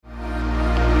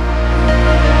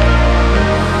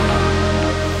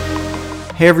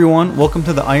Hey everyone, welcome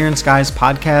to the Iron Skies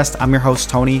podcast. I'm your host,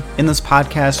 Tony. In this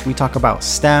podcast, we talk about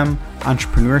STEM,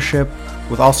 entrepreneurship,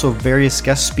 with also various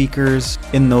guest speakers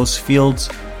in those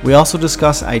fields. We also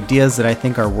discuss ideas that I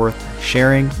think are worth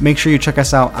sharing. Make sure you check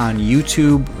us out on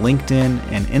YouTube, LinkedIn,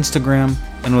 and Instagram.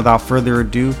 And without further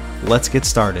ado, let's get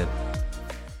started.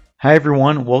 Hi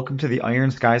everyone, welcome to the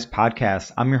Iron Skies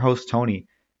podcast. I'm your host, Tony.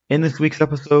 In this week's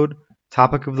episode,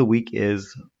 topic of the week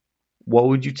is, what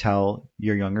would you tell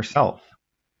your younger self?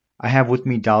 I have with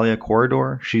me Dalia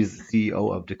Corridor. She's the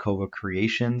CEO of Dakova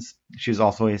Creations. She's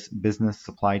also a business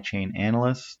supply chain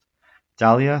analyst.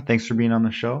 Dalia, thanks for being on the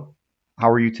show.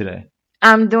 How are you today?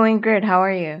 I'm doing good. How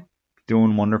are you?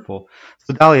 Doing wonderful.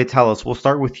 So Dalia, tell us, we'll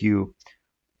start with you.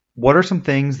 What are some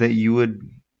things that you would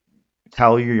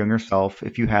tell your younger self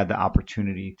if you had the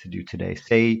opportunity to do today?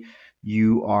 Say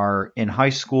you are in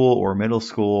high school or middle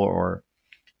school or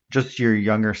just your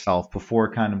younger self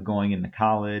before kind of going into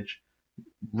college,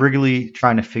 really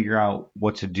trying to figure out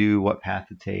what to do, what path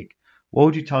to take. What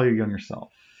would you tell your younger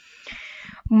self?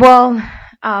 Well,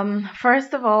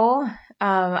 first of all,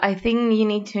 I think you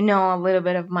need to know a little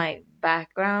bit of my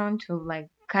background to like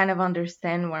kind of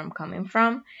understand where I'm coming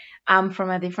from. I'm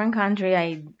from a different country.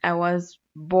 I was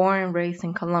born and raised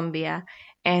in Colombia,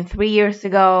 and 3 years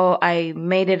ago, I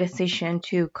made a decision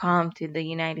to come to the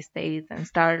United States and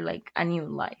start like a new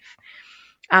life.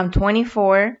 I'm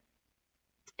 24.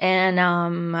 And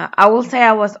I will say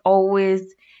I was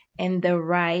always in the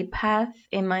right path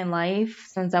in my life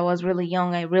since I was really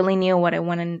young. I really knew what I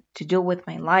wanted to do with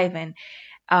my life, and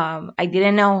I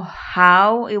didn't know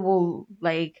how it will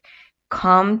like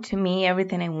come to me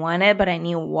everything I wanted, but I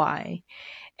knew why.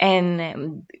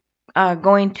 And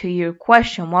going to your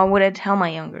question, what would I tell my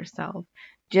younger self?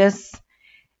 Just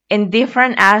in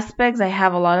different aspects, I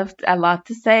have a lot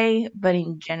to say, but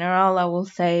in general, I will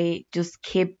say just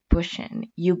keep pushing.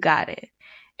 You got it,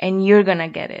 and you're gonna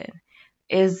get it.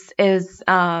 Is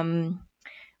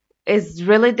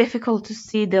really difficult to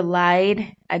see the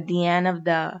light at the end of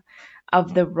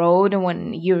the road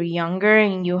when you're younger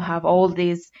and you have all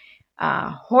these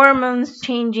hormones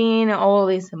changing, all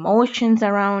these emotions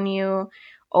around you,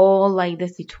 all like the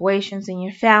situations in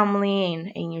your family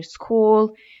and in your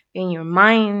school, in your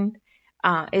mind.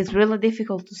 It's really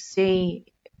difficult to see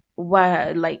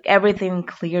what like everything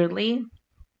clearly.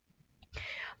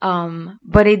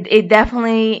 But it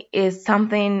definitely is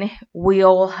something we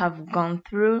all have gone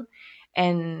through,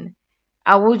 and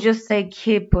I would just say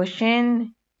keep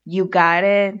pushing. You got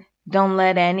it. Don't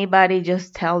let anybody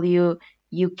just tell you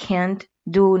you can't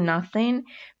do nothing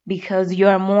because you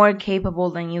are more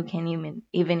capable than you can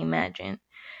even imagine.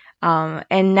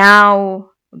 And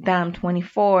now that I'm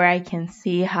 24, I can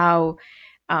see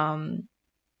um,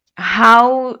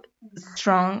 how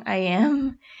strong I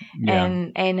am, Yeah.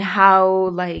 and how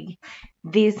like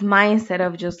this mindset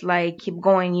of just like keep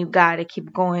going, you gotta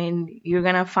keep going, you're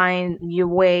gonna find your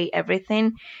way,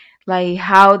 everything, like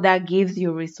how that gives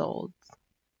you results.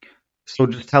 So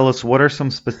just tell us, what are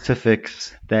some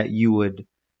specifics that you would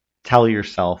tell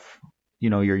yourself,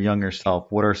 your younger self?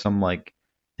 What are some like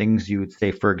things you would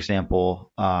say, for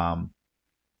example,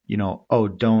 oh,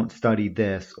 don't study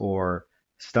this or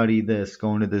study this,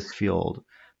 go into this field,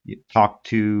 talk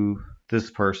to this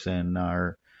person,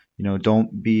 or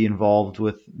don't be involved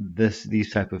with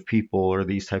these type of people or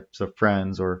these types of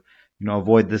friends, or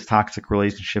avoid this toxic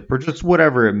relationship, or just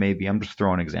whatever it may be. I'm just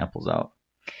throwing examples out.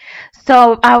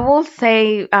 So I will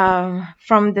say,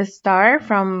 from the start,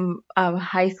 from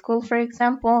high school, for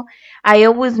example, I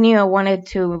always knew I wanted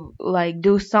to like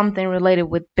do something related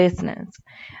with business.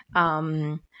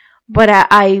 Um, but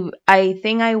I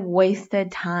think I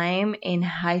wasted time in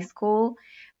high school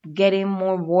getting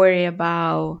more worried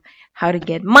about how to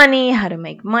get money, how to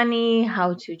make money,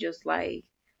 how to just like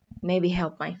maybe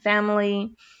help my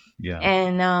family. Yeah.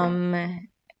 And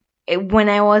when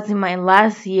I was in my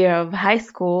last year of high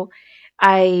school,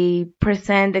 I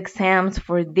present exams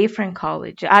for different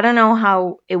college. I don't know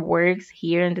how it works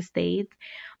here in the States,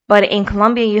 but in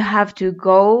Colombia you have to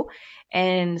go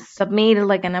and submit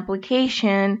like an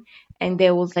application, and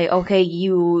they will say, okay,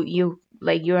 you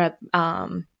like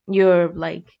you're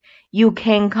like you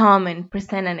can come and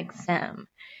present an exam,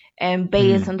 and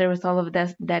based Mhm. on the result of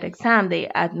that exam, they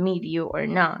admit you or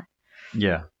not.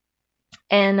 Yeah.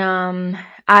 And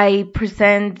I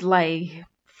present like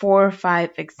 4 or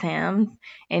 5 exams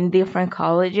in different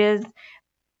colleges,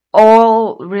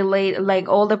 all related, like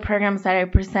all the programs that I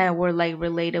present were like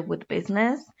related with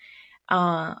business.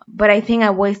 But I think I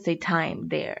wasted time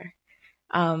there.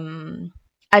 um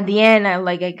at the end,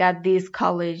 I got this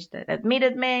college that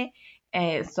admitted me,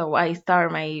 so I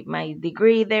started my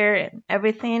degree there and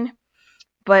everything.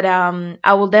 But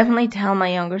I will definitely tell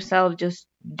my younger self, just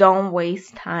don't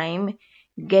waste time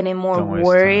getting more Don't waste time.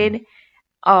 worried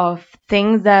of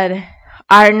things that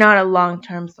are not a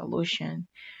long-term solution.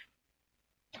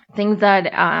 Things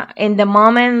that in the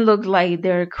moment look like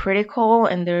they're critical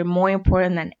and they're more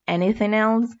important than anything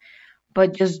else,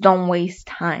 but just don't waste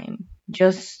time.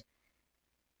 Just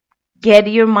get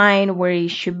your mind where it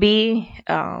should be,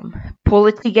 pull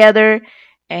it together,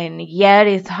 and yet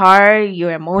it's hard,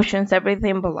 your emotions,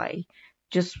 everything, but like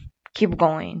just keep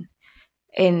going.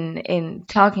 In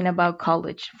talking about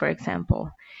college, for example,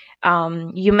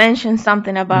 you mentioned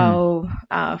something Mm,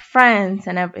 about friends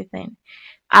and everything.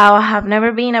 I have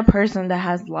never been a person that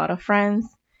has a lot of friends.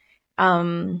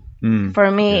 Um, for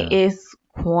me, yeah. it's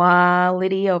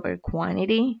quality over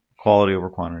quantity, Quality over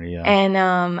quantity. Yeah. and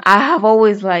I have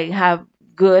always like have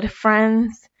good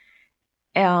friends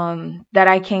that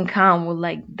I can count with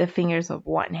like the fingers of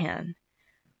one hand.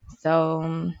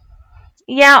 So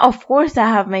yeah, of course I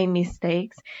have made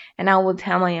mistakes, and I will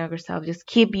tell my younger self, just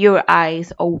keep your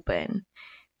eyes open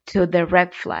to the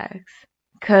red flags,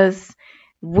 because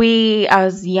we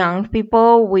as young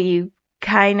people, we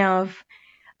kind of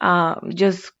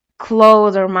just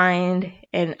close our mind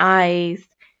and eyes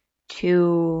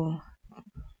to,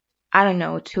 I don't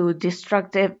know, to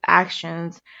destructive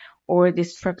actions or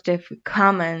destructive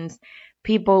comments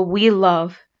people we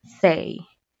love say.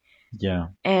 Yeah.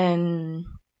 And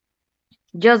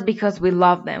just because we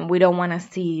love them, we don't want to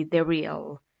see the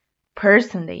real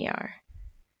person they are.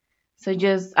 So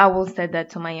just, I will say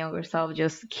that to my younger self,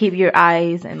 just keep your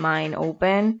eyes and mind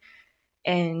open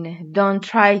and don't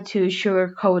try to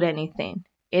sugarcoat anything.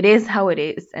 It is how it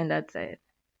is, and that's it.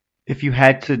 If you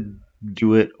had to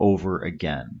do it over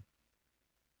again,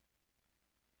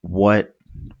 what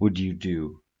would you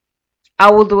do?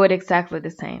 I will do it exactly the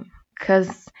same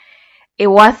because it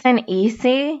wasn't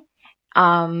easy.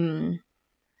 Um,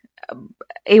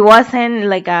 it wasn't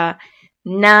like a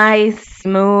nice,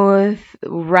 smooth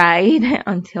ride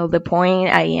until the point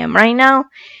I am right now,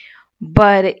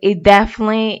 but it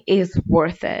definitely is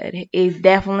worth it. It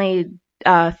definitely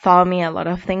taught me a lot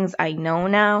of things I know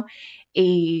now.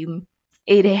 It,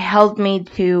 it helped me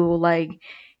to like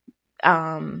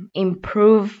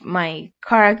improve my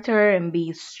character and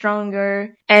be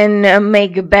stronger and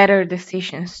make better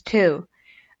decisions too.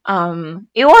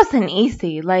 It wasn't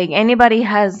easy. Like anybody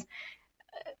has,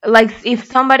 like if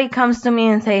somebody comes to me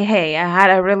and say, "Hey, I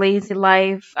had a really easy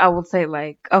life," I would say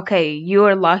like, "Okay, you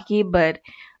are lucky, but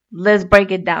let's break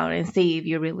it down and see if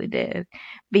you really did," Yeah.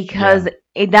 because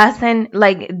it doesn't,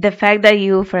 like the fact that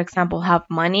you, for example, have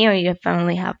money or your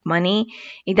family have money,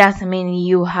 it doesn't mean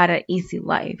you had an easy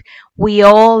life. We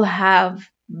all have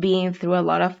been through a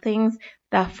lot of things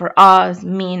that for us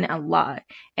mean a lot,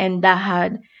 and that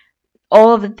had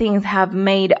all of the things have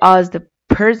made us the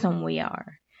person we are.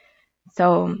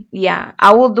 So yeah,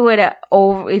 I will do it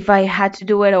over. If I had to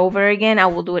do it over again, I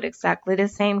will do it exactly the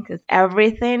same because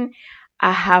everything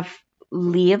I have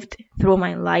lived through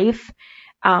my life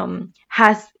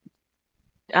has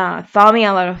taught me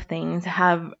a lot of things,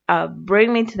 have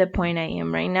bring me to the point I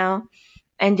am right now,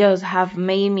 and just have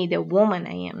made me the woman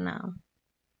I am now.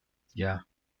 Yeah.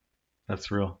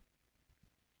 That's real.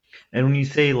 And when you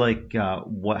say like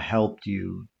what helped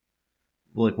you,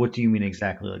 like what do you mean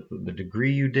exactly? Like the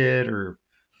degree you did, or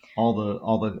all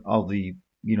the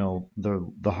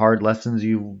the hard lessons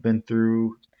you've been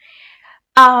through?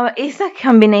 It's a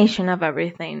combination of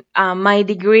everything. My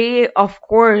degree, of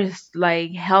course,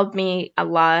 like helped me a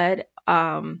lot,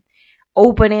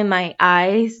 opening my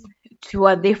eyes to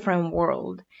a different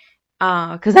world.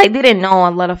 Because I didn't know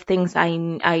a lot of things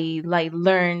I like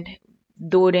learned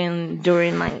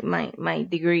during my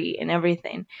degree and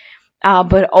everything.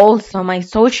 But also my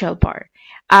social part.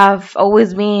 I've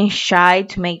always been shy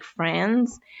to make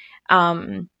friends.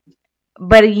 Um,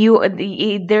 but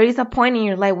there is a point in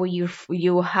your life where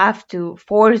you have to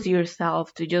force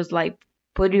yourself to just like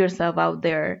put yourself out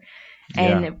there,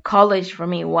 Yeah. and college for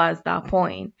me was that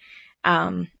point.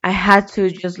 I had to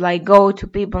just like go to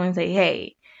people and say,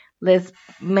 hey, let's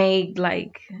make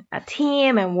like a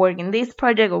team and work in this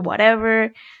project or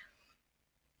whatever.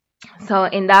 So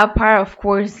in that part, of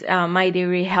course, my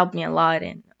degree helped me a lot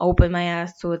and opened my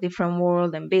eyes to a different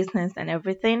world and business and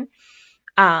everything.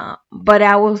 But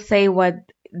I will say what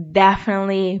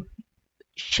definitely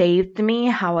shaped me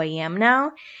how I am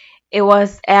now, it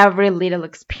was every little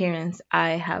experience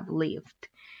I have lived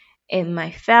in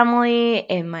my family,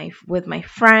 in my with my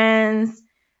friends,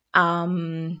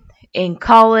 um, in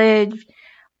college,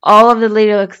 all of the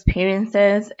little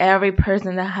experiences. Every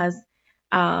person that has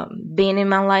been in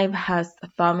my life has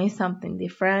taught me something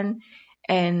different,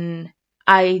 and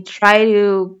I try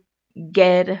to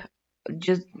get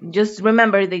just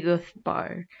remember the good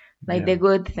part, like the Yeah.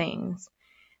 good things.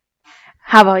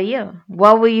 How about you?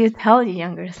 What will you tell your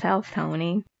younger self,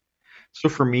 Tony? So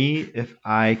for me, if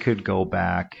I could go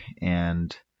back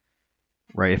and,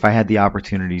 right, if I had the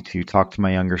opportunity to talk to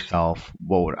my younger self,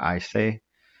 what would I say?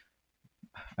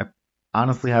 I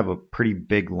honestly have a pretty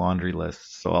big laundry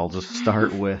list, so I'll just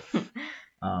start with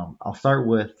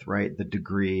right the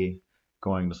degree,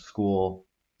 going to school,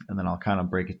 and then I'll kind of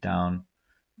break it down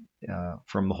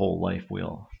from the whole life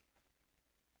wheel.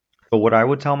 So what I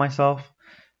would tell myself,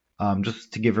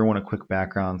 just to give everyone a quick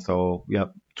background. So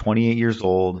yep, 28 years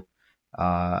old.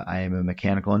 I am a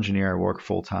mechanical engineer. I work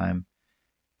full time,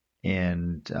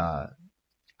 and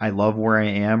I love where I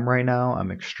am right now.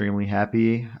 I'm extremely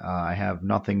happy. I have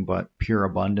nothing but pure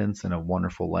abundance and a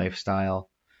wonderful lifestyle.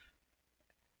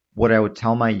 What I would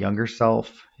tell my younger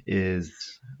self is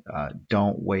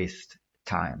don't waste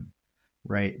time,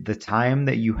 right? The time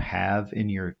that you have in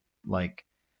your like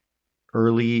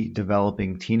early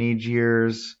developing teenage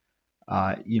years,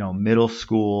 middle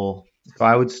school. So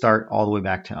I would start all the way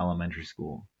back to elementary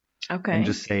school and Okay.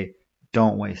 just say,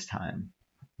 don't waste time.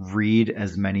 Read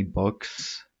as many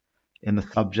books in the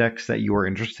subjects that you are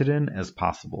interested in as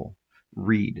possible.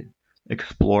 Read,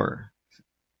 explore,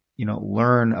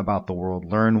 learn about the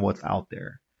world, learn what's out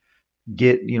there.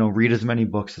 Read as many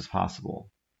books as possible.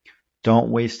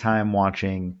 Don't waste time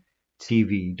watching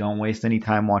TV. Don't waste any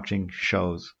time watching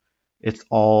shows. It's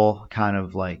all kind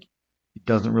of like, it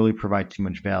doesn't really provide too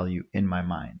much value in my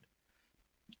mind.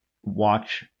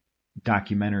 Watch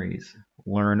documentaries,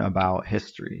 learn about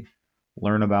history,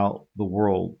 learn about the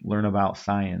world, learn about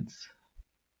science,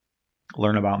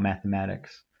 learn about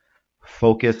mathematics.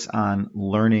 Focus on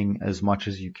learning as much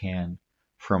as you can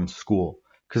from school.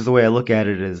 Because the way I look at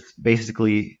it is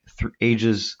basically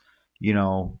ages,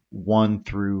 1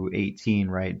 through 18,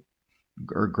 right?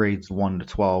 Or grades 1 to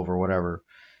 12 or whatever.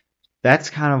 That's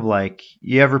kind of like,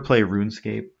 you ever play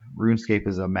RuneScape? RuneScape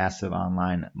is a massive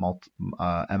online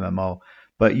MMO,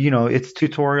 but it's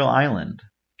Tutorial Island.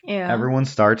 Yeah. Everyone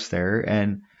starts there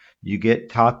and you get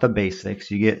taught the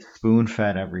basics, you get spoon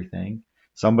fed everything.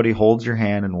 Somebody holds your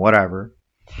hand and whatever,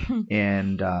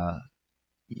 and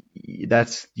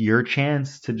that's your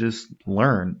chance to just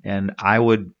learn. And I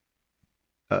would,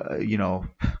 you know,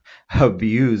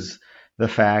 abuse the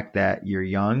fact that you're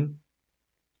young.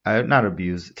 Not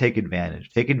abuse, take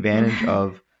advantage. Take advantage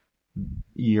of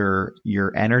your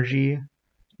energy,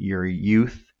 your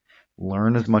youth.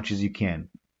 Learn as much as you can.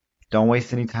 Don't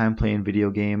waste any time playing video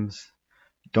games.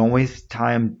 Don't waste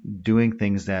time doing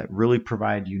things that really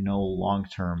provide you no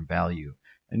long-term value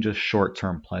and just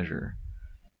short-term pleasure.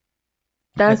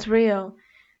 That's real.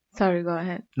 Sorry, go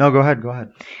ahead. No, go ahead. Go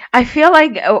ahead. I feel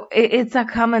like it's a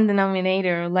common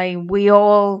denominator. Like we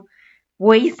all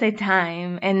wasted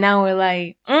time, and now we're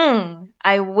like,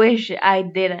 I wish I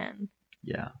didn't.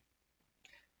 Yeah.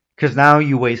 Because now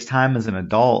you waste time as an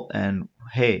adult, and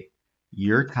hey,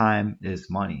 your time is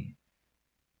money.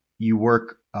 You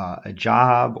work a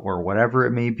job or whatever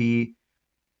it may be.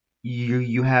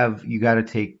 You gotta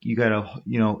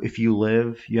if you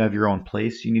live, you have your own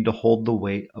place. You need to hold the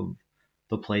weight of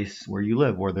the place where you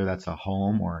live, whether that's a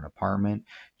home or an apartment.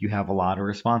 You have a lot of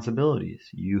responsibilities.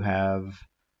 You have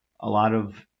a lot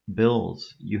of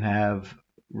bills. You have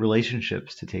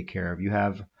relationships to take care of. You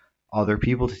have other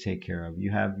people to take care of.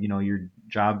 You have, your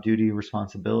job duty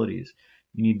responsibilities.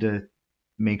 You need to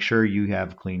make sure you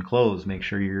have clean clothes, make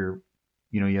sure you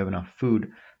have enough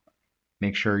food,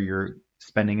 make sure you're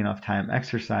spending enough time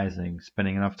exercising,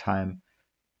 spending enough time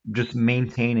just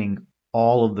maintaining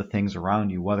all of the things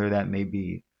around you, whether that may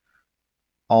be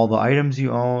all the items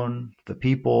you own, the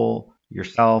people,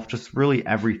 yourself, just really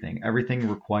everything. Everything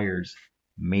requires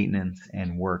maintenance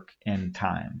and work and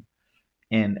time.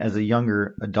 And as a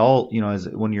younger adult, as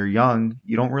when you're young,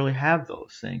 you don't really have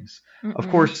those things. Of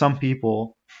Mm-mm. course, some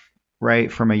people,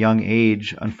 right, from a young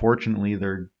age, unfortunately,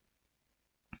 they're,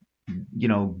 you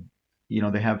know,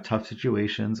 they have tough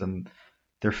situations and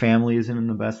their family isn't in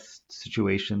the best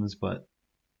situations, but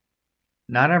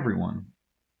not everyone.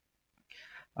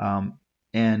 Um,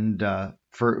 and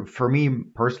for me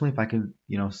personally, if I could,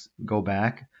 go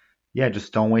back, yeah,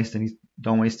 just don't waste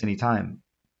any time.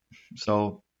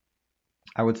 So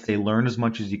I would say learn as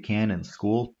much as you can in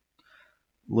school,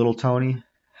 little Tony.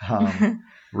 Um,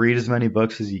 read as many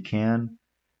books as you can.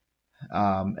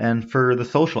 And for the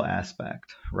social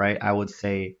aspect, right, I would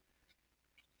say,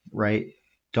 right,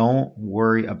 don't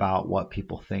worry about what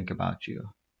people think about you.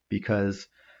 Because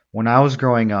when I was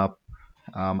growing up,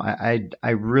 I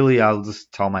really, I'll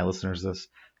just tell my listeners this.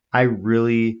 I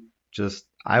really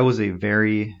I was a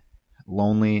very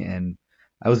lonely, and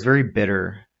I was very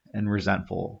bitter and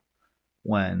resentful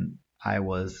when I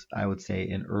would say,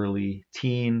 an early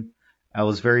teen. I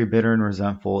was very bitter and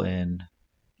resentful in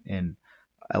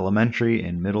elementary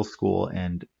and middle school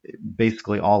and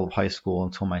basically all of high school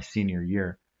until my senior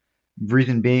year.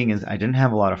 Reason being is I didn't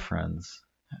have a lot of friends.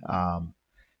 Um,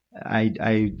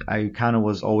 I kind of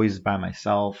was always by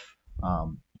myself.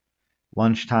 Um,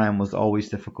 Lunchtime was always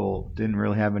difficult. Didn't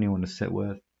really have anyone to sit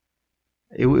with.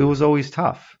 It was always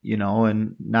tough,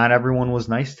 and not everyone was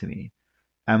nice to me.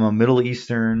 I'm a Middle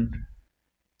Eastern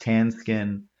tan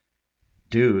skin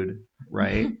dude,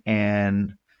 right?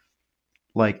 And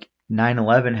like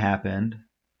 9/11 happened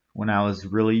when I was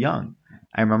really young.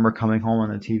 I remember coming home on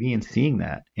the TV and seeing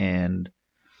that, and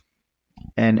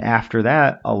after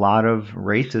that, a lot of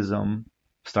racism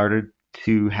started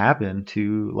to happen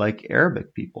to like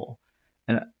Arabic people.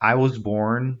 And I was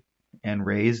born and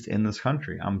raised in this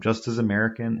country. I'm just as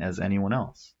American as anyone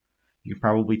else. You can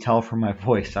probably tell from my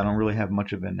voice, I don't really have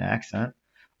much of an accent.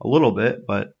 A little bit,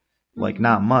 but like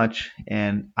not much.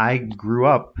 And I grew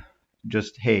up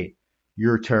just, hey,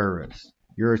 you're a terrorist.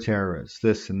 You're a terrorist,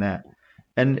 this and that.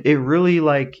 And it really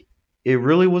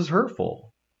was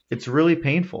hurtful. It's really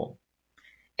painful.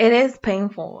 It is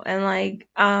painful, and like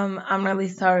I'm really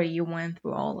sorry you went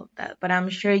through all of that, but I'm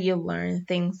sure you learned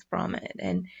things from it,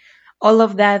 and all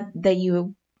of that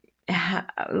you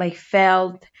like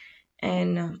felt,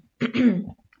 and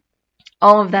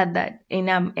all of that in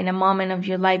a moment of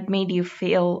your life made you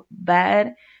feel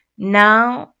bad.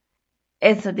 Now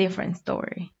it's a different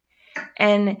story.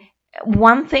 And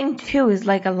one thing too is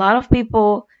like a lot of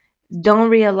people don't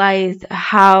realize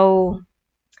how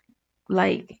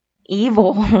like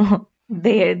evil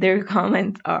their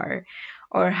comments are,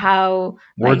 or how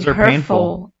like Words are painful.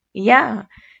 hurtful. Yeah,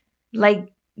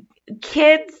 like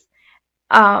kids,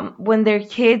 when they're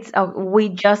kids, we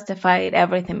justified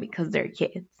everything because they're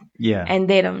kids Yeah. and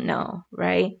they don't know,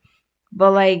 right?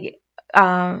 But like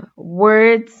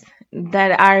words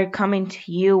that are coming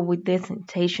to you with this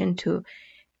intention to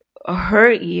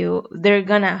hurt you, they're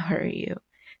gonna hurt you.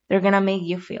 They're gonna make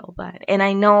you feel bad. And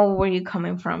I know where you're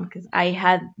coming from because I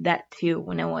had that too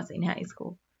when I was in high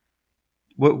school.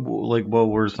 What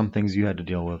were some things you had to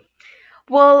deal with?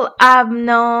 Well,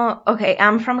 no, okay,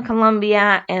 I'm from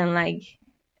Colombia, and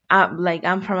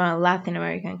I'm from a Latin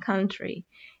American country.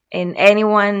 And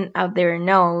anyone out there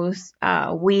knows,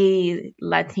 we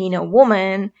Latino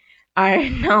women are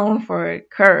known for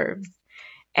curves.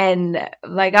 And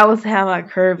like I was have a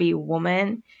curvy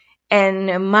woman,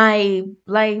 and my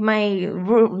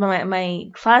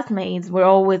classmates were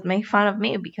always make fun of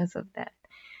me because of that,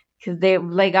 because they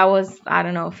like I was, I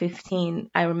don't know, 15.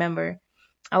 I remember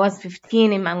I was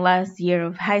 15 in my last year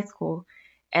of high school,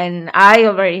 and I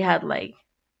already had like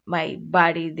my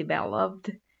body developed,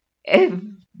 if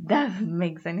that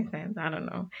makes any sense. I don't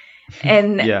know.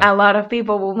 And Yeah. a lot of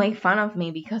people will make fun of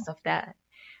me because of that.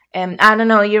 And I don't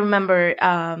know, you remember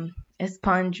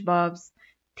SpongeBob's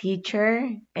teacher?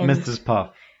 And Mrs.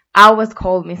 Puff. I was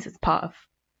called Mrs. Puff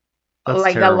That's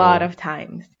like a lot terrible. of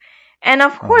times. And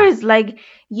of Oh, course, like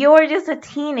you're just a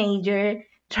teenager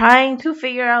trying to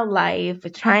figure out life,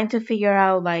 trying to figure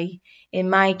out, like in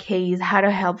my case, how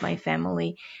to help my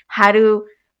family, how to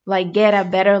like get a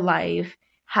better life,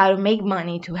 how to make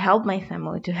money to help my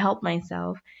family, to help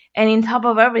myself. And in top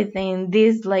of everything,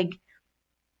 these like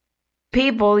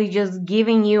people is just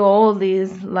giving you all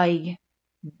these like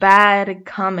bad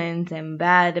comments and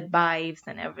bad vibes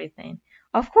and everything.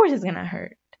 Of course it's gonna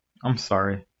hurt. I'm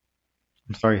sorry.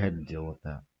 I'm sorry you had to deal with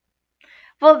that.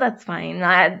 Well, that's fine.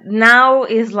 Now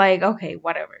is like, okay,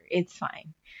 whatever, it's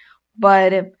fine.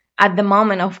 But at the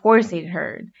moment, of course, it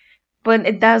hurt.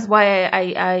 But that's why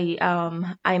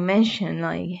I mentioned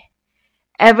like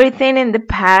everything in the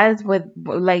past with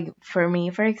like for me,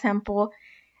 for example,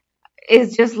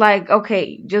 is just like,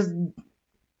 okay, just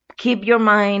keep your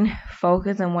mind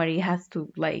focused on what it has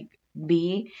to like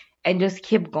be, and just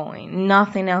keep going.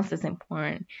 Nothing else is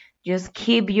important. Just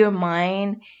keep your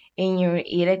mind in your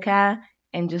Ithaca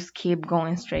and just keep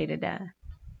going straight at that.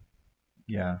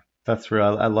 Yeah, that's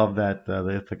real. I love that the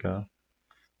Ithaca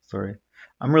story.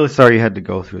 I'm really sorry you had to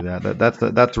go through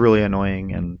that. That's really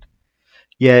annoying. And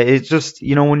yeah, it's just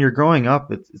when you're growing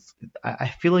up, I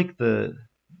feel like the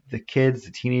kids,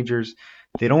 the teenagers,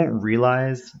 they don't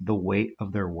realize the weight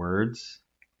of their words.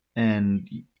 And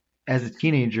as a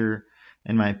teenager,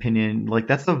 in my opinion, like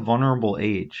that's a vulnerable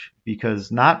age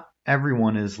because not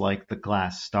everyone is like the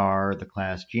class star, the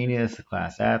class genius, the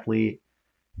class athlete.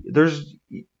 There's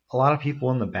a lot of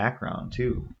people in the background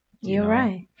too, you You're know?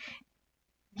 right.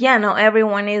 Yeah, no,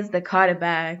 everyone is the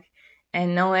quarterback,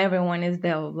 and not everyone is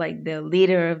the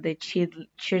leader of the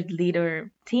cheerleader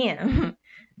team.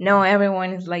 No,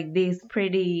 everyone is like this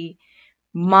pretty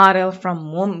model from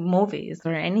movies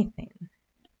or anything.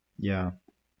 Yeah.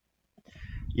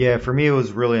 Yeah, for me it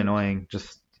was really annoying.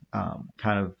 Just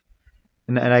kind of,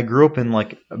 and I grew up in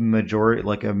like a majority,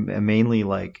 like a mainly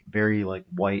like very like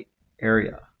white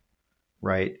area,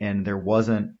 right? And there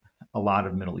wasn't a lot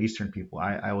of Middle Eastern people.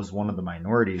 I was one of the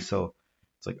minorities, so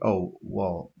it's like, oh,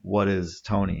 well, what is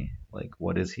Tony? Like,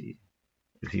 what is he?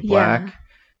 Is he Yeah, black?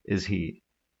 Is he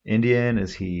Indian?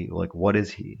 Is he like, what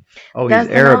is he? Oh, he's that's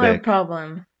another Arabic.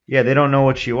 problem. Yeah, they don't know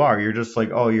what you are. You're just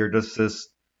like, oh, you're just this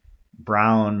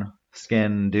brown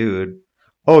skinned dude.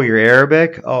 Oh, you're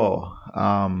Arabic? Oh,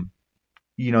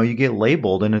 you get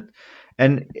labeled, and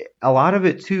a lot of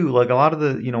it too, like a lot of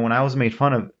the, when I was made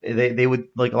fun of, they would,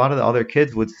 like, a lot of the other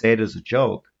kids would say it as a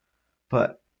joke,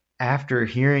 but after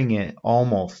hearing it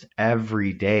almost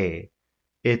every day,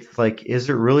 it's like, is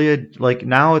it really like,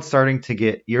 now it's starting to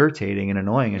get irritating and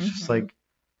annoying. It's just Hmm.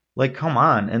 like come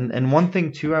on. And one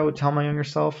thing too I would tell my younger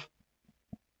self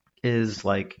is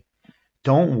like,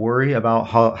 don't worry about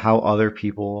how other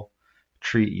people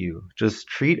treat you. Just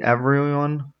treat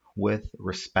everyone with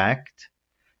respect.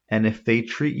 And if they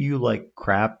treat you like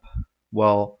crap,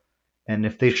 well, and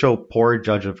if they show poor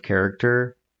judge of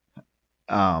character,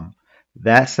 um,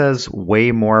 that says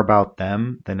way more about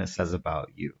them than it says about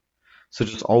you. So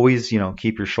just always,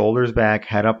 keep your shoulders back,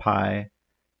 head up high,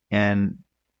 and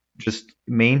just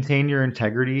maintain your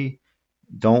integrity.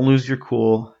 Don't lose your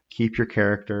cool. Keep your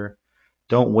character.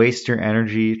 Don't waste your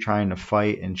energy trying to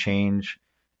fight and change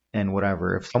and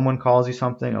whatever. If someone calls you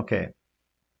something, okay,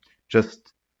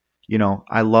 just,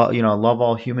 I love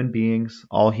all human beings.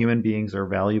 All human beings are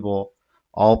valuable.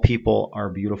 All people are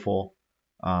beautiful.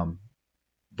 Um,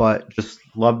 but just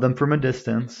love them from a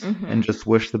distance and Hmm. just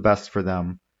wish the best for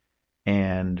them.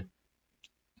 And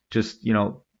just,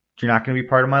 you're not going to be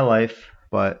part of my life,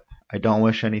 but I don't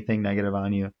wish anything negative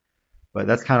on you. But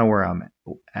that's kind of where I'm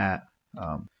at.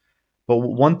 Um, but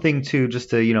one thing too, just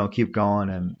to, keep going,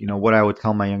 and, what I would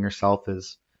tell my younger self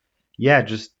is, yeah,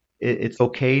 just it's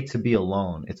okay to be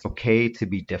alone. It's okay to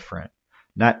be different.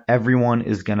 Not everyone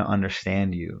is going to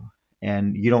understand you,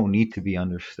 and you don't need to be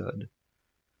understood.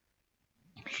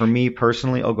 For me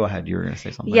personally, oh, go ahead. You were going to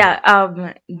say something.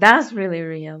 Yeah, that's really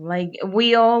real. Like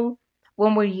we all,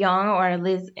 when we're young, or at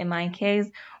least in my case,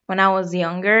 when I was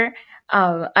younger,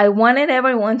 I wanted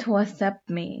everyone to accept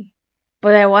me,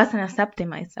 but I wasn't accepting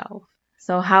myself.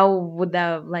 So how would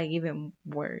that like even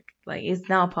work? Like it's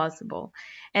not possible.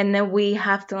 And then we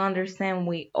have to understand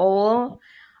we all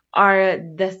are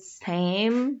the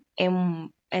same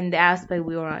in the aspect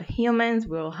we are humans.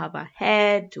 We all have a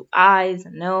head, two eyes, a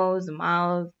nose, a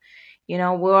mouth.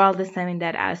 We're all the same in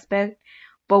that aspect,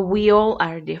 but we all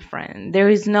are different. There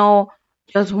is no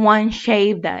just one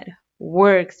shape that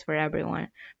works for everyone.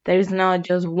 There is not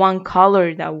just one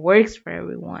color that works for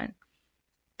everyone.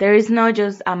 There is not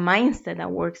just a mindset that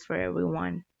works for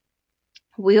everyone.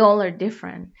 We all are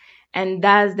different. And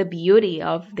that's the beauty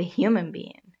of the human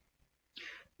being.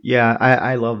 Yeah,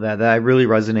 I love that. I really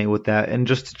resonate with that. And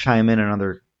just to chime in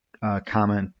another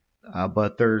comment,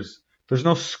 but there's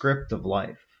no script of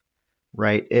life,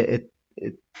 right? It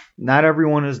not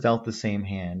everyone is dealt the same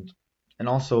hand, and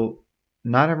also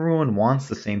not everyone wants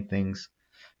the same things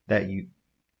that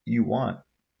you want.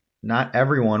 Not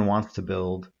everyone wants to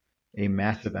build a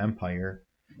massive empire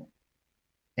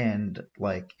and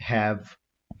like have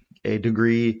a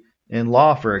degree in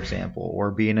law, for example,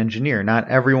 or be an engineer. Not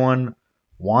everyone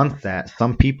wants that.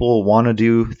 Some people want to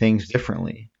do things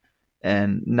differently.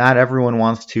 And not everyone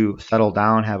wants to settle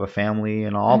down, have a family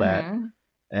and all that. Hmm.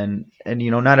 And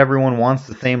not everyone wants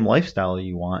the same lifestyle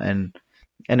you want.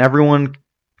 And everyone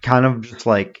kind of just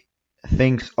like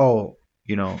thinks, oh,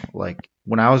 like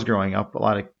when I was growing up, a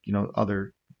lot of,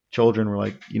 other children were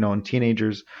like, and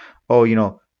teenagers, oh,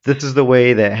 this is the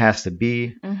way that it has to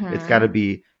be. It's got to Hmm.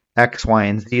 be X, Y,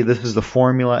 and Z. This is the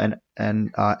formula,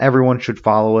 and everyone should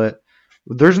follow it.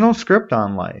 There's no script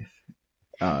on life.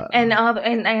 Uh, And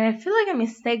I feel like a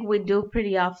mistake we do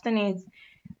pretty often is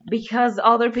because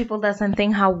other people doesn't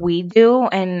think how we do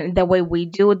and the way we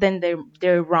do, then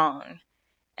they're wrong.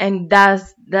 And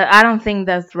I don't think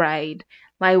that's right.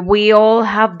 Like we all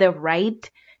have the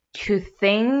right to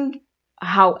think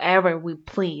however we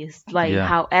please, like yeah,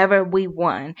 however we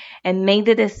want, and make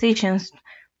the decisions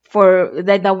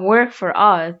that work for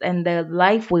us and the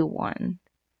life we want.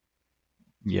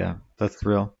 yeah, that's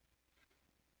real.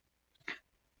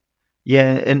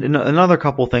 Yeah, and another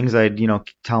couple things I'd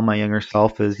tell my younger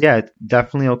self is, yeah, it's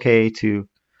definitely okay to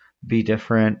be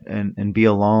different and be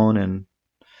alone,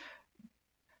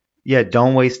 yeah,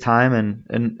 don't waste time.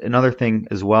 And another thing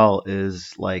as well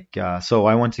is like, so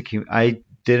I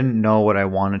didn't know what I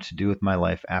wanted to do with my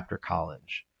life after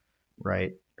college,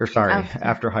 right? Or sorry, After.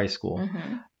 after high school,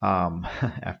 Mm-hmm.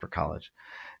 after college.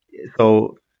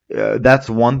 So that's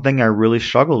one thing I really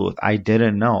struggled with. I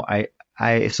didn't know.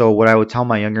 So what I would tell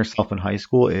my younger self in high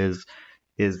school is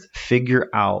figure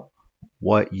out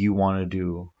what you want to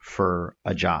do for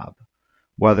a job,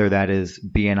 whether that is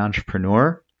be an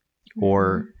entrepreneur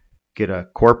or Mm-hmm. get a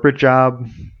corporate job,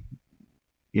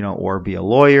 or be a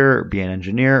lawyer, be an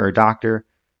engineer or a doctor.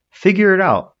 Figure it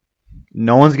out.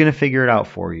 No one's going to figure it out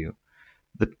for you.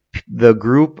 The the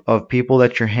group of people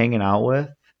that you're hanging out with,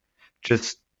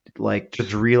 just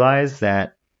just realize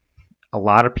that a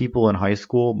lot of people in high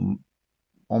school,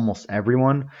 almost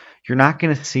everyone, you're not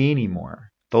going to see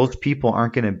anymore. Those people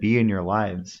aren't going to be in your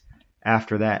lives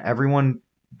after that. Everyone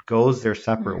goes their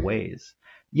separate ways.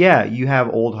 Yeah, you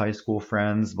have old high school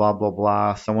friends, blah, blah,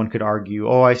 blah. Someone could argue,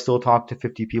 oh, I still talk to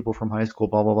 50 people from high school,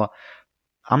 blah, blah, blah.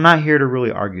 I'm not here to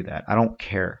really argue that. I don't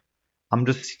care. I'm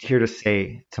just here to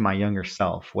say to my younger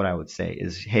self what I would say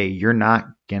is, hey, you're not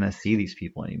going to see these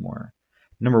people anymore.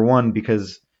 Number one,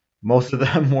 because most of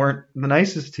them weren't the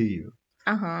nicest to you,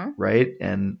 Uh-huh. right?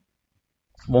 And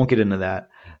won't get into that.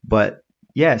 But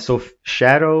yeah, so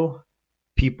shadow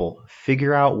people,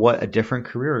 figure out what a different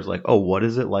career is like. Oh, what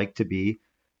is it like to be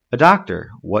a doctor?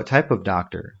 What type of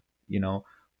doctor? You know,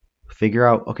 figure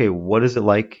out, okay, what is it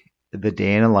like the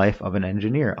day in the life of an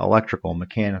engineer? Electrical,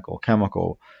 mechanical,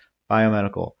 chemical,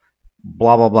 biomedical,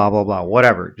 blah, blah, blah, blah, blah,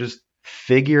 whatever. Just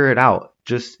figure it out.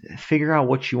 Just figure out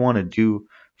what you want to do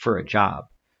for a job.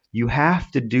 You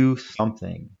have to do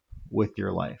something with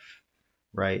your life,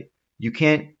 right? You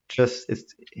can't just,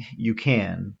 you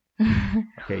can,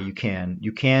 okay, you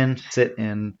can sit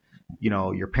in,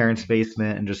 your parents'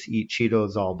 basement and just eat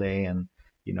Cheetos all day and,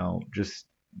 just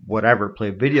whatever,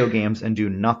 play video games and do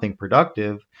nothing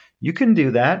productive. You can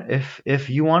do that if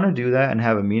you want to do that and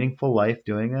have a meaningful life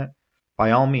doing it.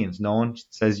 By all means, no one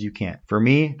says you can't. For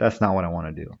me, that's not what I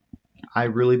want to do. I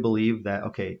really believe that,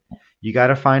 okay, you got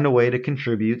to find a way to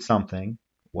contribute something,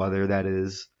 whether that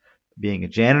is being a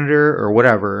janitor or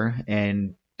whatever,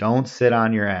 and don't sit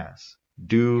on your ass.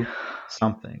 Do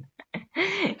something.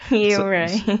 So, You're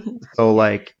right. so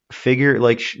like, figure,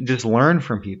 like, just learn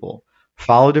from people,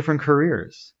 follow different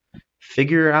careers,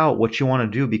 figure out what you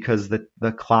want to do because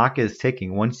the clock is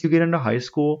ticking. Once you get into high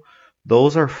school,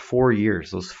 those are 4 years.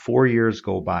 Those 4 years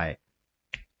go by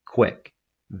quick,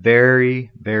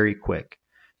 very, very quick.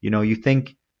 You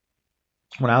think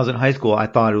when I was in high school, I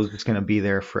thought it was just going to be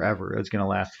there forever. It was going to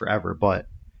last forever, but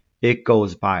it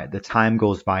goes by. The time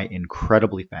goes by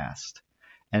incredibly fast.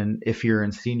 And if you're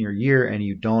in senior year and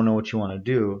you don't know what you want to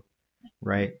do,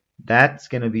 right, that's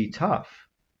going to be tough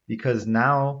because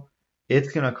now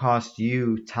it's going to cost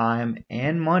you time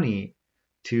and money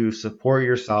to support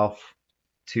yourself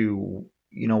to,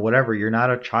 whatever. You're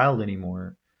not a child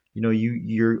anymore.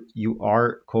 You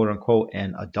are quote unquote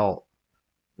an adult,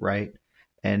 right?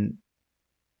 And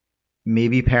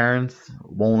maybe parents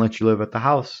won't let you live at the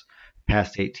house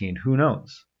past 18. Who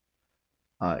knows?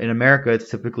 In America, it's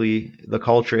typically the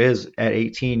culture is at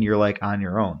 18, you're like on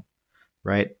your own,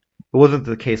 right? It wasn't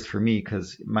the case for me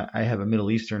because I have a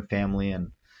Middle Eastern family,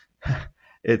 and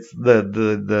it's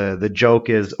the joke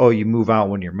is, oh, you move out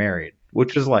when you're married,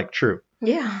 which is like true.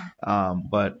 Yeah.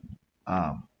 But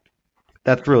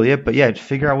that's really it. But yeah, just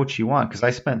figure out what you want because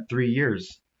I spent 3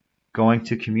 years going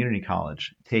to community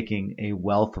college, taking a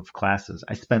wealth of classes.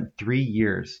 I spent 3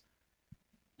 years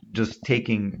just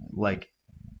taking like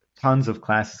tons of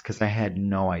classes because I had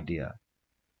no idea.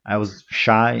 I was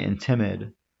shy and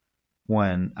timid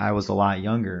when I was a lot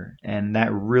younger, and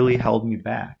that really held me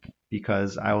back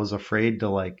because I was afraid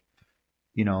to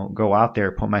go out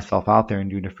there, put myself out there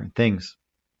and do different things.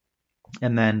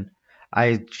 And then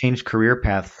I changed career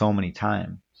paths so many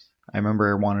times. I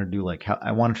remember I wanted to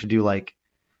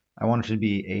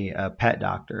be a pet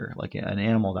doctor, like an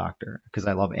animal doctor, because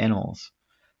I love animals.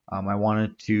 I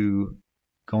wanted to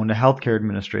go into healthcare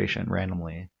administration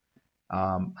randomly.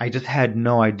 I just had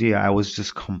no idea. I was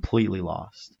just completely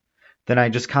lost. Then I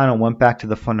just kind of went back to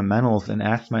the fundamentals and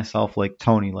asked myself, like,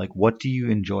 Tony, like, what do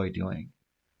you enjoy doing?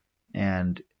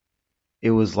 And it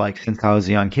was like, since I was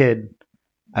a young kid,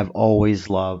 I've always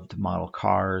loved model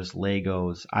cars,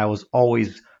 Legos. I was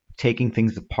always taking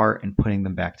things apart and putting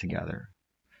them back together.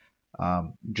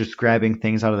 Just grabbing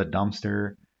things out of the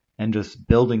dumpster and just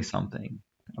building something,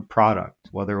 a product,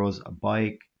 whether it was a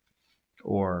bike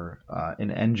or an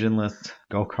engineless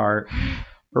go kart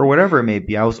or whatever it may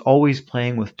be. I was always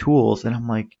playing with tools, and I'm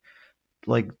like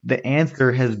the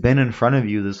answer has been in front of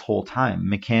you this whole time.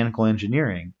 Mechanical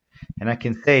engineering. And I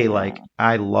can say, like,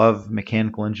 I love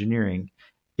mechanical engineering.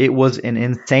 It was an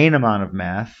insane amount of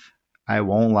math. I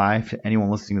won't lie to anyone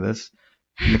listening to this.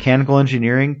 Mechanical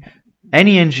engineering,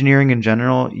 any engineering in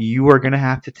general, you are going to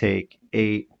have to take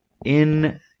a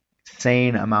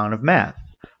insane amount of math.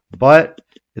 But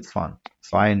it's fun.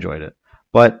 So I enjoyed it.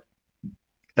 But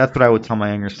that's what I would tell my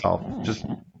younger self. Just,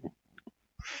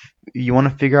 you want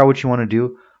to figure out what you want to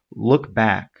do, look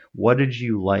back. What did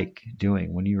you like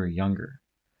doing when you were younger?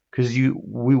 Because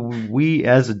we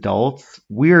as adults,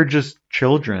 we are just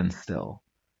children still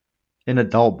in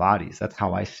adult bodies. That's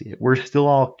how I see it. We're still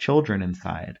all children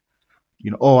inside.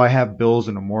 Oh, I have bills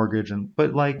and a mortgage,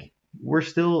 but like we're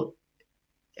still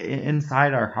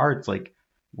inside our hearts. Like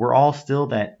we're all still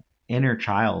that inner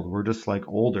child. We're just like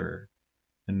older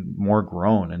and more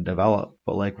grown and developed,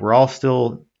 but like we're all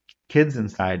still kids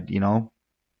inside.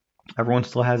 Everyone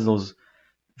still has those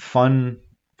fun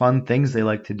things they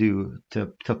like to do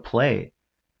to play.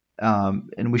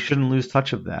 And we shouldn't lose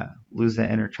that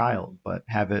inner child, but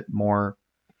have it more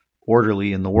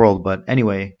orderly in the world. But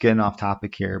anyway, getting off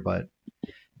topic here, but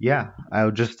yeah, I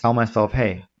would just tell myself,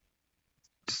 hey,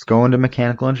 just go into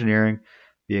mechanical engineering,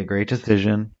 be a great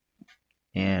decision,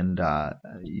 and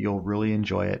you'll really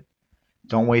enjoy it.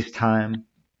 Don't waste time.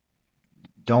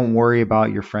 Don't worry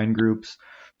about your friend groups.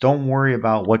 Don't worry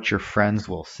about what your friends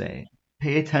will say.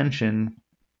 Pay attention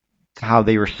to how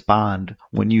they respond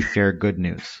when you share good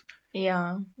news.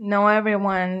 Yeah. No,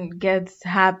 everyone gets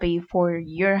happy for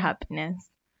your happiness.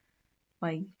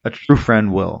 Like, A true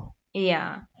friend will.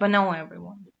 yeah, but not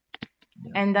everyone.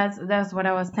 And that's what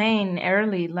I was saying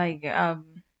early. Like,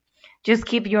 just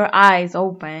keep your eyes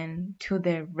open to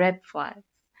the red flags.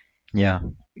 Yeah,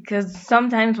 Because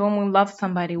sometimes when we love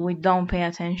somebody, we don't pay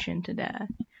attention to that.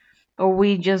 Or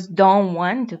we just don't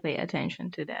want to pay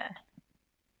attention to that.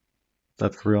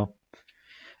 that's real.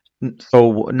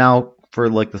 So now for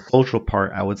like the social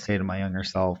part, I would say to my younger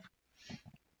self,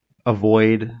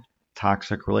 avoid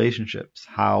toxic relationships.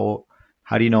 How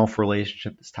do you know if a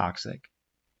relationship is toxic?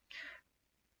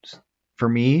 For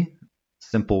me,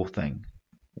 simple thing.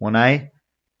 When I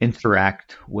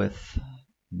interact with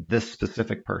this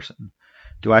specific person,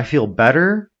 do I feel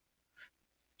better?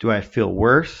 Do I feel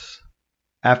worse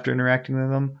after interacting with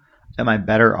them? Am I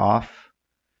better off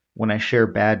when I share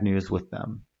bad news with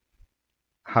them?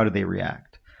 How do they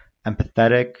react?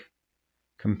 Empathetic,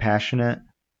 compassionate.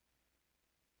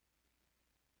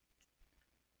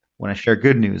 When I share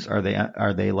good news, are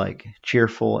they like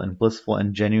cheerful and blissful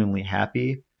and genuinely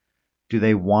happy? Do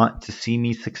they want to see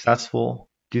me successful?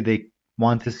 Do they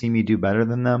want to see me do better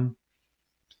than them?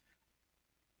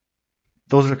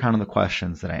 Those are kind of the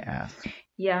questions that I ask.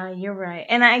 Yeah, you're right.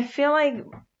 And I feel like,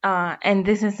 and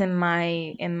this is in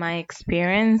my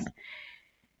experience,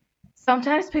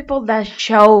 sometimes people that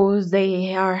shows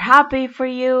they are happy for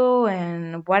you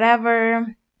and whatever,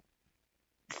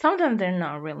 sometimes they're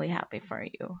not really happy for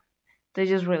you. They're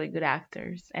just really good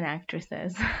actors and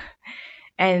actresses.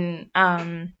 And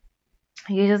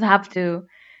you just have to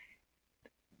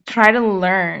try to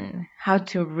learn how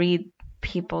to read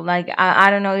people. Like, I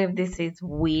don't know if this is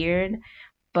weird,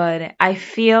 but I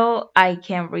feel I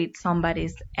can read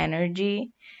somebody's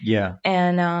energy. Yeah.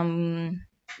 And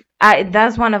I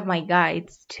that's one of my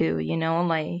guides too,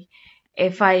 like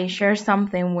if I share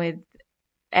something with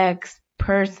X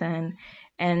person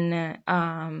and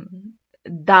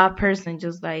that person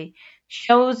just like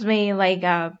shows me like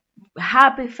a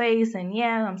happy face and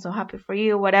yeah, I'm so happy for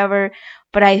you, whatever,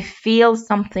 but I feel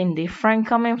something different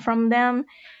coming from them.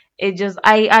 It just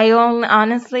I only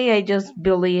honestly I just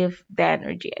believe the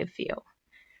energy I feel.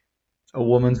 A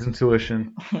woman's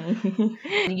intuition.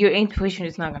 Your intuition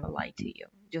is not gonna lie to you.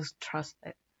 Just trust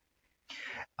it.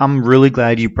 I'm really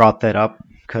glad you brought that up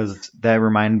because that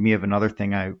reminded me of another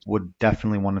thing I would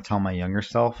definitely want to tell my younger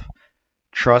self.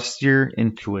 Trust your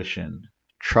intuition.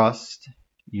 Trust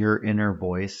your inner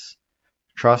voice.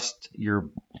 Trust your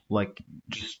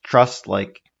just trust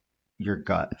like your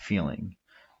gut feeling.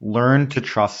 Learn to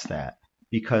trust that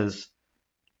because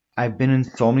I've been in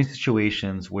so many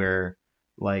situations where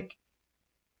like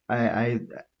I I,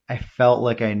 I felt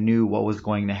like I knew what was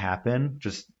going to happen,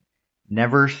 just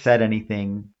never said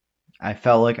anything. I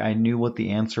felt like I knew what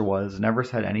the answer was, never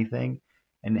said anything,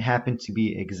 and it happened to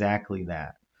be exactly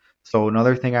that. So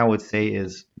another thing I would say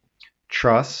is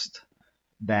trust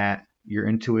that your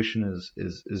intuition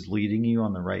is leading you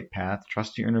on the right path.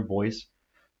 Trust your inner voice.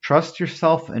 Trust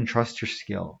yourself and trust your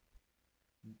skill.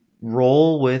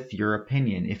 Roll with your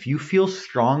opinion. If you feel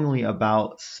strongly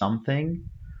about something,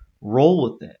 roll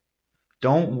with it.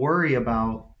 Don't worry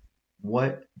about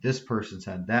what this person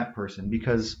said, that person,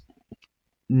 because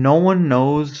no one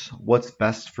knows what's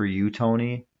best for you,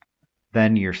 Tony,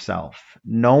 than yourself.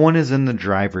 No one is in the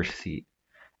driver's seat.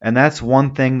 And that's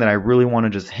one thing that I really want to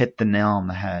just hit the nail on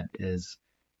the head is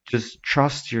just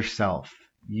trust yourself.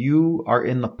 You are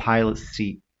in the pilot's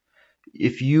seat.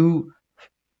 If you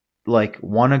like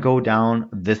want to go down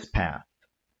this path,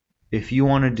 if you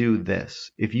want to do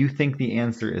this, if you think the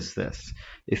answer is this,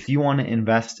 if you want to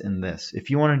invest in this, if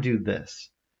you want to do this,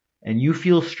 and you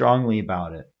feel strongly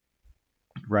about it,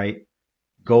 right?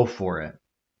 Go for it.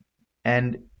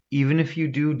 And even if you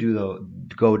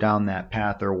go down that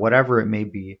path or whatever it may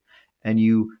be, and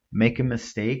you make a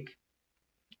mistake,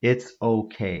 it's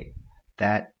okay.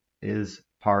 That is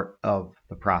part of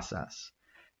the process.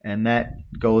 And that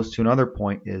goes to another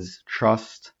point is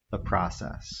trust the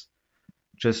process.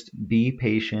 Just be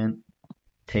patient,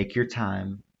 take your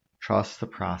time, trust the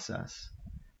process.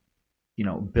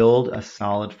 Build a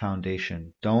solid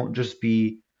foundation. Don't just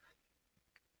be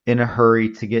in a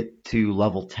hurry to get to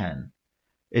level 10.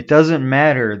 It doesn't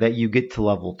matter that you get to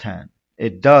level 10.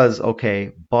 It does,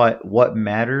 okay, but what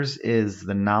matters is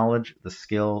the knowledge, the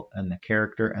skill, and the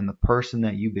character, and the person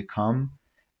that you become,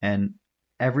 and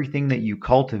everything that you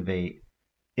cultivate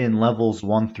in levels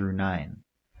 1 through 9.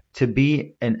 To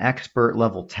be an expert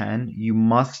level 10, you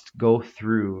must go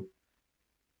through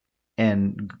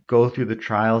the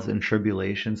trials and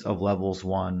tribulations of levels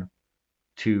 1,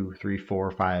 2, 3,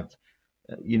 4, 5,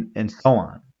 and so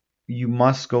on. You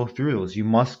must go through those. You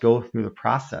must go through the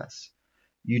process.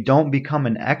 You don't become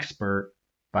an expert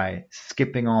by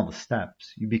skipping all the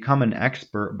steps. You become an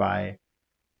expert by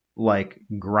like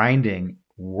grinding,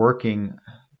 working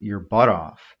your butt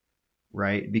off,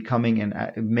 right?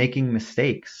 Making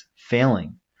mistakes,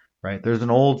 failing, right? There's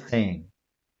an old saying,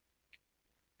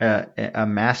 a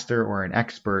master or an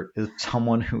expert is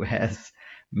someone who has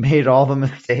made all the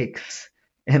mistakes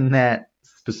in that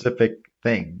specific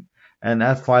thing. And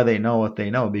that's why they know what they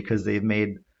know, because they've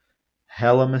made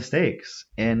hella mistakes.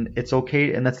 And it's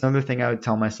okay. And that's another thing I would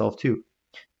tell myself too.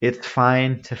 It's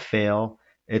fine to fail.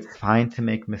 It's fine to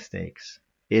make mistakes.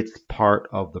 It's part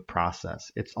of the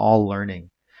process. It's all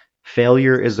learning.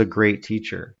 Failure is a great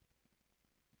teacher.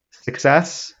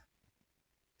 Success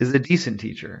is a decent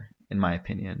teacher, in my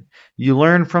opinion. You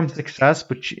learn from success,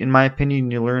 but in my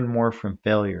opinion, you learn more from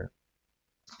failure.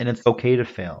 And it's okay to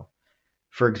fail.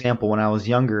 For example, when I was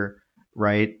younger,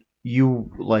 right,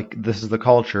 this is the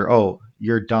culture. Oh,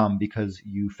 you're dumb because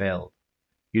you failed.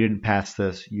 You didn't pass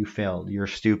this. You failed. You're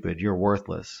stupid. You're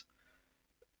worthless.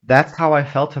 That's how I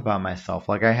felt about myself.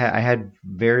 Like I had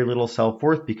very little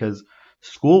self-worth because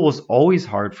school was always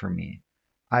hard for me.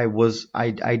 I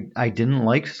didn't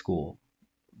like school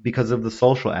because of the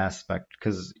social aspect,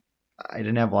 because I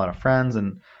didn't have a lot of friends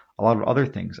and a lot of other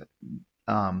things.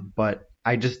 But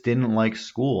I just didn't like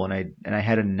school, and I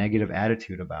had a negative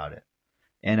attitude about it,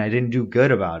 and I didn't do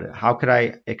good about it. How could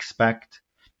I expect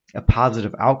a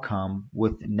positive outcome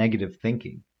with negative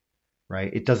thinking,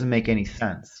 right? It doesn't make any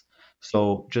sense.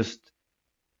 So just,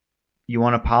 you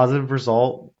want a positive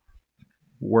result,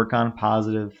 work on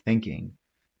positive thinking.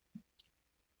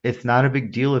 It's not a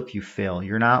big deal if you fail.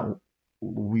 You're not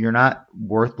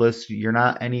worthless. You're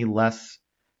not any less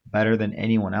better than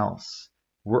anyone else.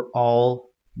 We're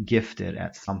all gifted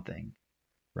at something,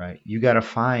 right? You got to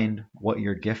find what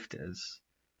your gift is.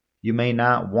 You may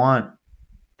not want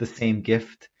the same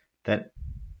gift that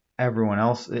everyone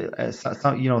else.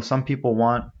 Some people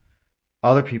want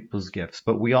other people's gifts,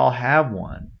 but we all have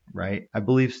one, right? I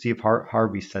believe Steve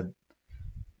Harvey said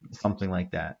something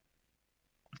like that.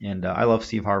 And I love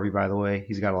Steve Harvey, by the way.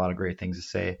 He's got a lot of great things to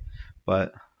say,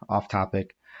 but off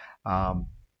topic. Um,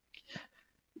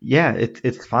 yeah,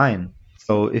 it's fine.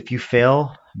 So if you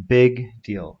fail, big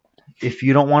deal. If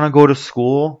you don't want to go to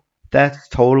school, that's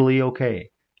totally okay.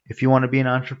 If you want to be an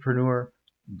entrepreneur,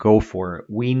 go for it.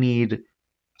 We need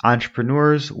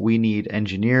entrepreneurs, we need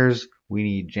engineers, we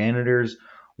need janitors,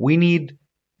 we need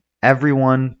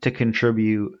everyone to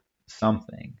contribute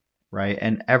something, right?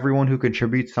 And everyone who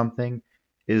contributes something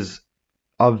is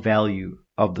of value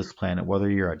of this planet, whether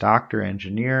you're a doctor,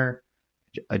 engineer,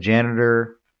 a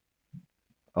janitor,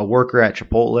 a worker at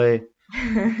Chipotle.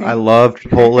 I love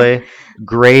Chipotle.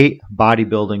 Great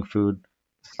bodybuilding food.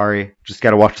 Sorry, just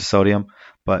got to watch the sodium.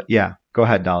 But yeah, go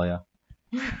ahead, Dahlia.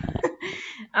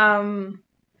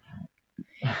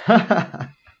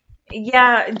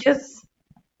 Yeah, just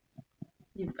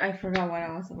I forgot what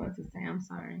I was about to say. I'm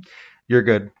sorry. You're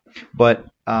good. But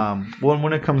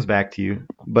when it comes back to you.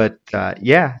 But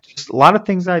yeah, just a lot of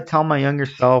things I tell my younger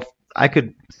self. I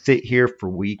could sit here for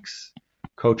weeks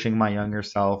coaching my younger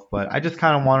self, but I just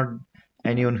kind of wanted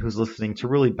anyone who's listening to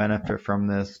really benefit from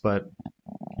this. But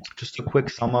Just a quick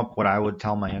sum up what I would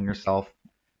tell my younger self.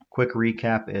 Quick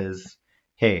recap is,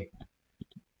 hey,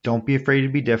 don't be afraid to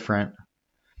be different.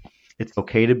 It's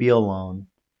okay to be alone.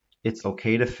 It's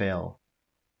okay to fail.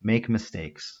 Make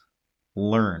mistakes.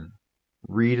 Learn.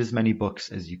 Read as many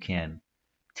books as you can.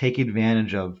 Take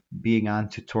advantage of being on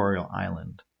Tutorial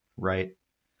Island, right?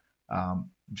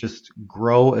 Just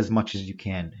grow as much as you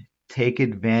can. Take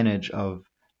advantage of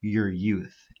your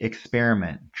youth.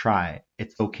 Experiment. Try.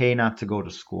 It's okay not to go to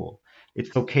school.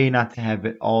 It's okay not to have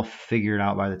it all figured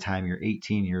out by the time you're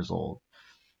 18 years old.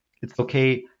 It's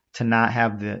okay to not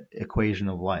have the equation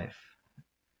of life.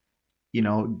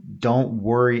 Don't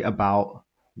worry about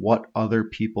what other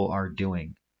people are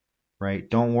doing, right?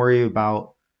 Don't worry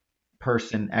about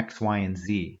person X, Y, and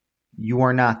Z. You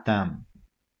are not them.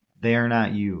 They are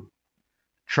not you.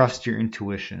 Trust your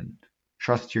intuition.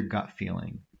 Trust your gut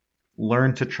feeling.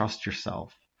 Learn to trust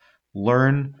yourself.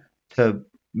 Learn to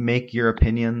make your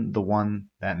opinion the one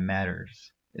that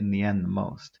matters in the end the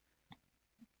most.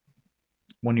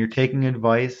 When you're taking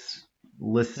advice,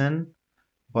 listen,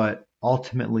 but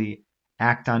ultimately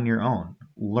act on your own.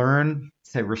 Learn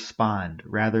to respond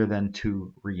rather than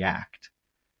to react,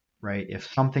 right? If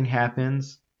something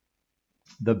happens,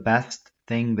 the best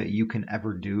thing that you can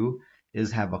ever do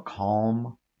is have a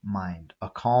calm mind. A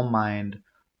calm mind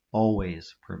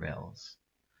always prevails.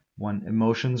 When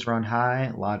emotions run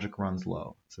high, logic runs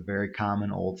low. It's a very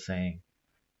common old saying.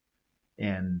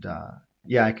 And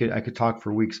yeah, I could talk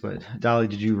for weeks, but Dolly,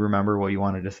 did you remember what you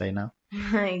wanted to say now?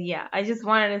 Yeah, I just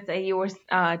wanted to say you were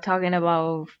talking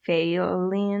about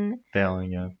failing,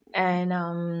 Failing, yeah.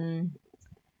 and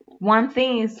one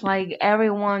thing is like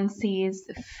everyone sees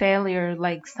failure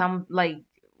like like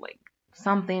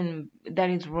something that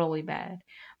is really bad,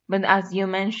 but as you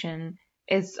mentioned,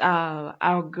 it's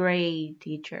our great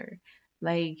teacher.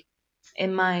 Like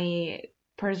in my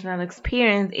personal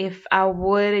experience, if I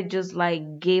would just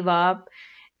like give up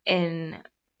and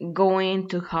going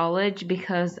to college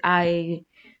because I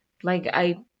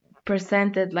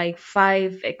presented like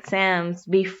 5 exams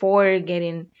before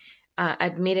getting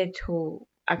admitted to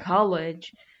a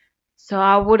college, so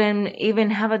I wouldn't even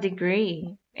have a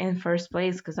degree in first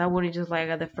place because I would have just like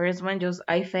at the first one just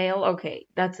I fail, okay,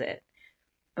 that's it.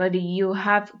 But you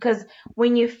have, because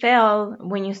when you fail,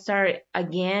 when you start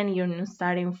again, you're not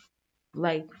starting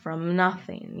like from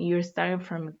nothing. You're starting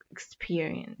from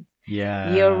experience.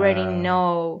 You already Yeah.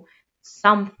 know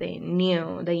something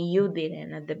new that you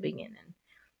didn't at the beginning.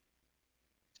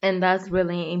 And that's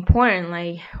really important.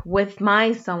 Like with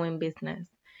my sewing business,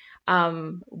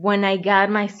 when I got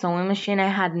my sewing machine, I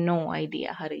had no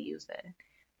idea how to use it.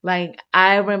 Like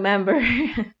I remember,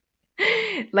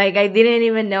 like I didn't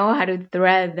even know how to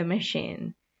thread the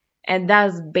machine, and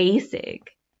that's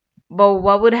basic. But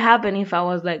what would happen if I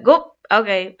was like, "Go,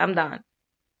 okay, I'm done.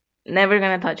 Never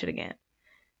gonna touch it again."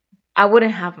 I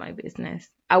wouldn't have my business.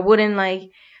 I wouldn't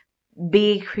like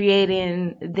be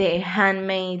creating the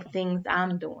handmade things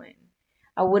I'm doing.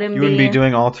 I wouldn't You wouldn't be be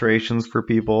doing alterations for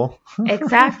people.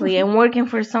 exactly and working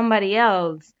for somebody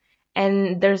else.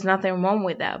 And there's nothing wrong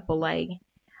with that. But like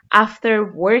after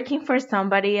working for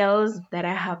somebody else that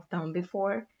I have done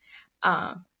before,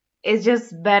 uh, it's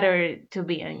just better to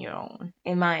be on your own,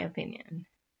 in my opinion.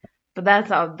 But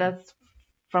that's all. That's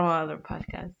from other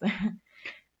podcasts.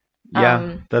 Yeah,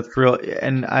 um, that's real.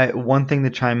 And one thing to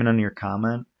chime in on your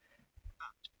comment,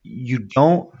 you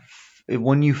don't,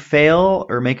 when you fail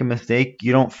or make a mistake,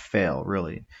 you don't fail,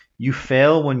 really. You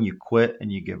fail when you quit and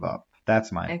you give up.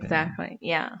 That's my opinion. exactly.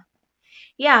 Yeah.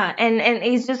 Yeah. And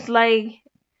it's just like,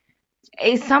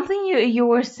 it's something you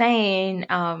were saying.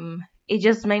 It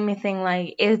just made me think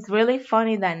like, it's really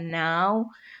funny that now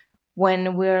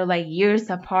when we're like years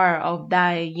apart of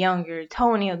that younger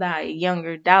Tony or that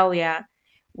younger Dahlia,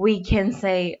 we can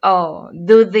say, oh,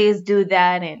 do this, do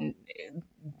that, and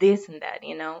this and that,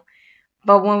 you know.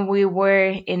 But when we were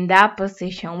in that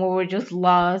position, we were just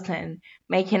lost and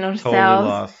making Totally ourselves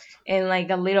lost. in like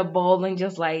a little bowl and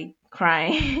just like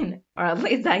crying, or at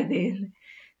least I did.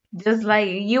 Just like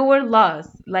you were lost,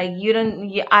 like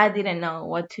I didn't know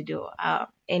what to do I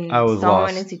in was so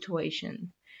many lost. situations.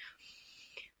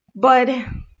 But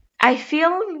I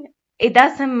feel it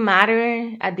doesn't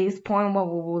matter at this point what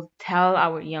we will tell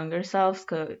our younger selves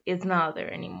because it's not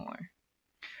there anymore.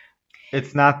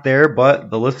 It's not there, but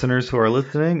the listeners who are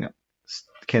listening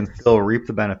can still reap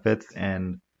the benefits.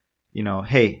 And,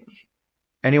 hey,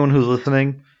 anyone who's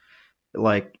listening,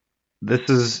 like, this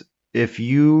is, if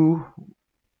you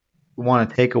want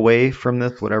to take away from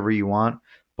this whatever you want,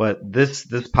 but this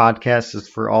podcast is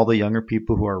for all the younger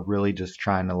people who are really just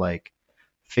trying to like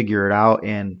figure it out.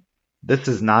 And this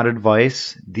is not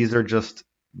advice. These are just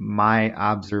my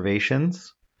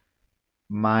observations,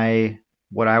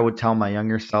 what I would tell my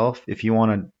younger self, if you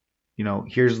want to,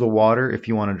 here's the water. If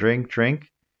you want to drink, drink.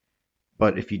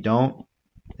 But if you don't,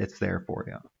 it's there for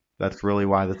you. That's really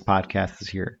why this podcast is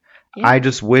here. Yeah. I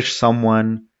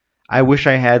wish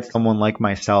I had someone like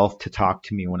myself to talk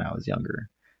to me when I was younger.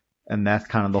 And that's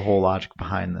kind of the whole logic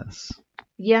behind this.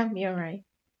 Yeah, you're right.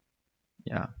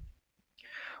 Yeah.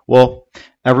 Well,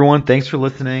 everyone, thanks for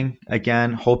listening.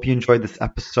 Again, hope you enjoyed this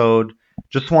episode.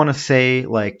 Just want to say,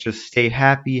 just stay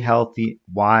happy, healthy,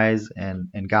 wise,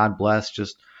 and God bless.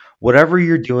 Just whatever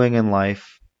you're doing in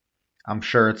life, I'm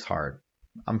sure it's hard.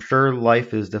 I'm sure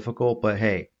life is difficult, but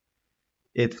hey,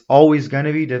 it's always going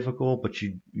to be difficult, but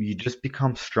you just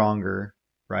become stronger,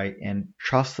 right? And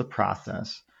trust the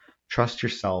process. Trust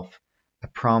yourself. I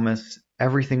promise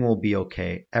everything will be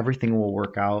okay. Everything will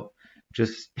work out.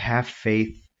 Just have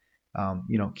faith.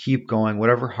 Keep going.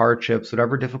 Whatever hardships,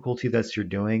 whatever difficulty that you're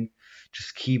doing,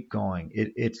 just keep going.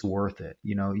 It's worth it.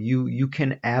 You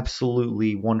can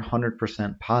absolutely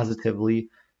 100% positively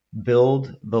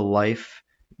build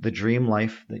the dream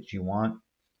life that you want.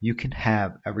 You can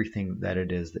have everything that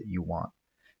it is that you want.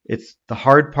 It's the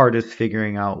hard part is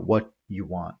figuring out what you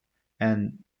want.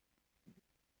 And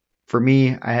for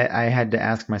me, I had to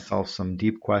ask myself some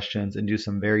deep questions and do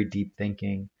some very deep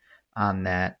thinking on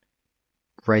that,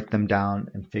 write them down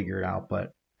and figure it out.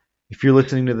 But if you're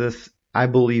listening to this, I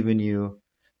believe in you.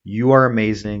 You are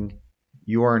amazing.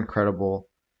 You are incredible.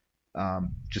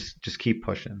 Just keep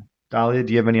pushing. Dahlia,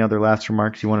 do you have any other last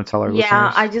remarks you want to tell our listeners?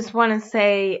 Yeah, I just want to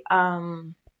say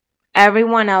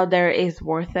everyone out there is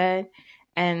worth it.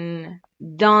 And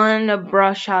don't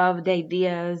brush off the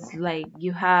ideas like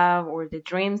you have or the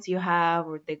dreams you have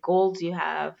or the goals you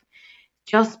have.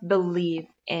 Just believe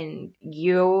in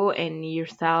you and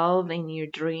yourself and your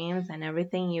dreams and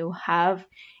everything you have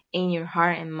in your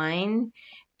heart and mind.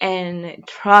 And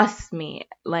trust me,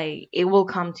 it will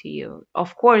come to you.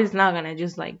 Of course, it's not gonna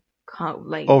just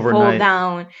fall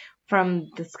down from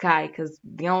the sky, because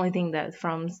the only thing that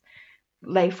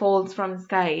falls from the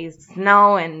sky is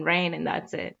snow and rain, and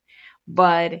that's it.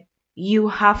 But you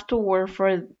have to work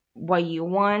for what you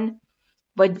want,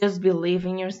 but just believe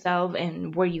in yourself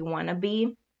and where you want to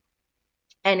be,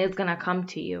 and it's gonna come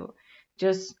to you.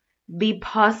 Just be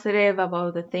positive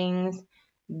about the things.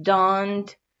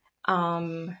 Don't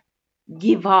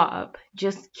give up.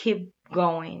 Just keep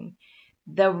going.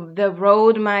 The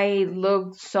road might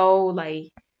look so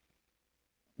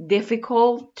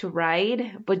difficult to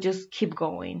ride, but just keep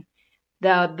going.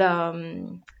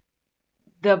 The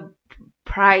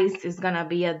prize is gonna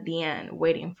be at the end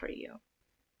waiting for you.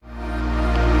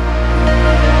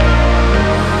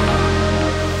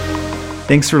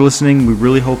 Thanks for listening. We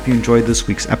really hope you enjoyed this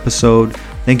week's episode.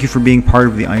 Thank you for being part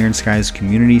of the Iron Skies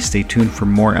community. Stay tuned for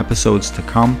more episodes to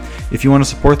come. If you want to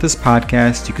support this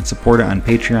podcast, you can support it on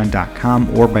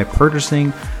patreon.com or by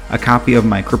purchasing a copy of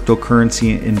my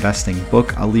cryptocurrency investing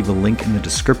book. I'll leave a link in the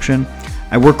description.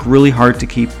 I work really hard to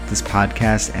keep this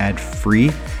podcast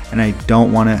ad-free, and I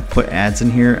don't want to put ads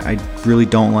in here. I really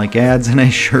don't like ads, and I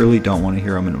surely don't want to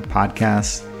hear them in a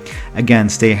podcast. Again,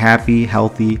 stay happy,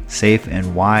 healthy, safe,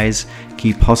 and wise.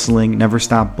 Keep hustling. Never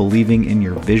stop believing in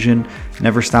your vision.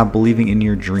 Never stop believing in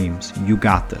your dreams. You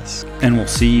got this. And we'll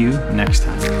see you next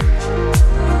time.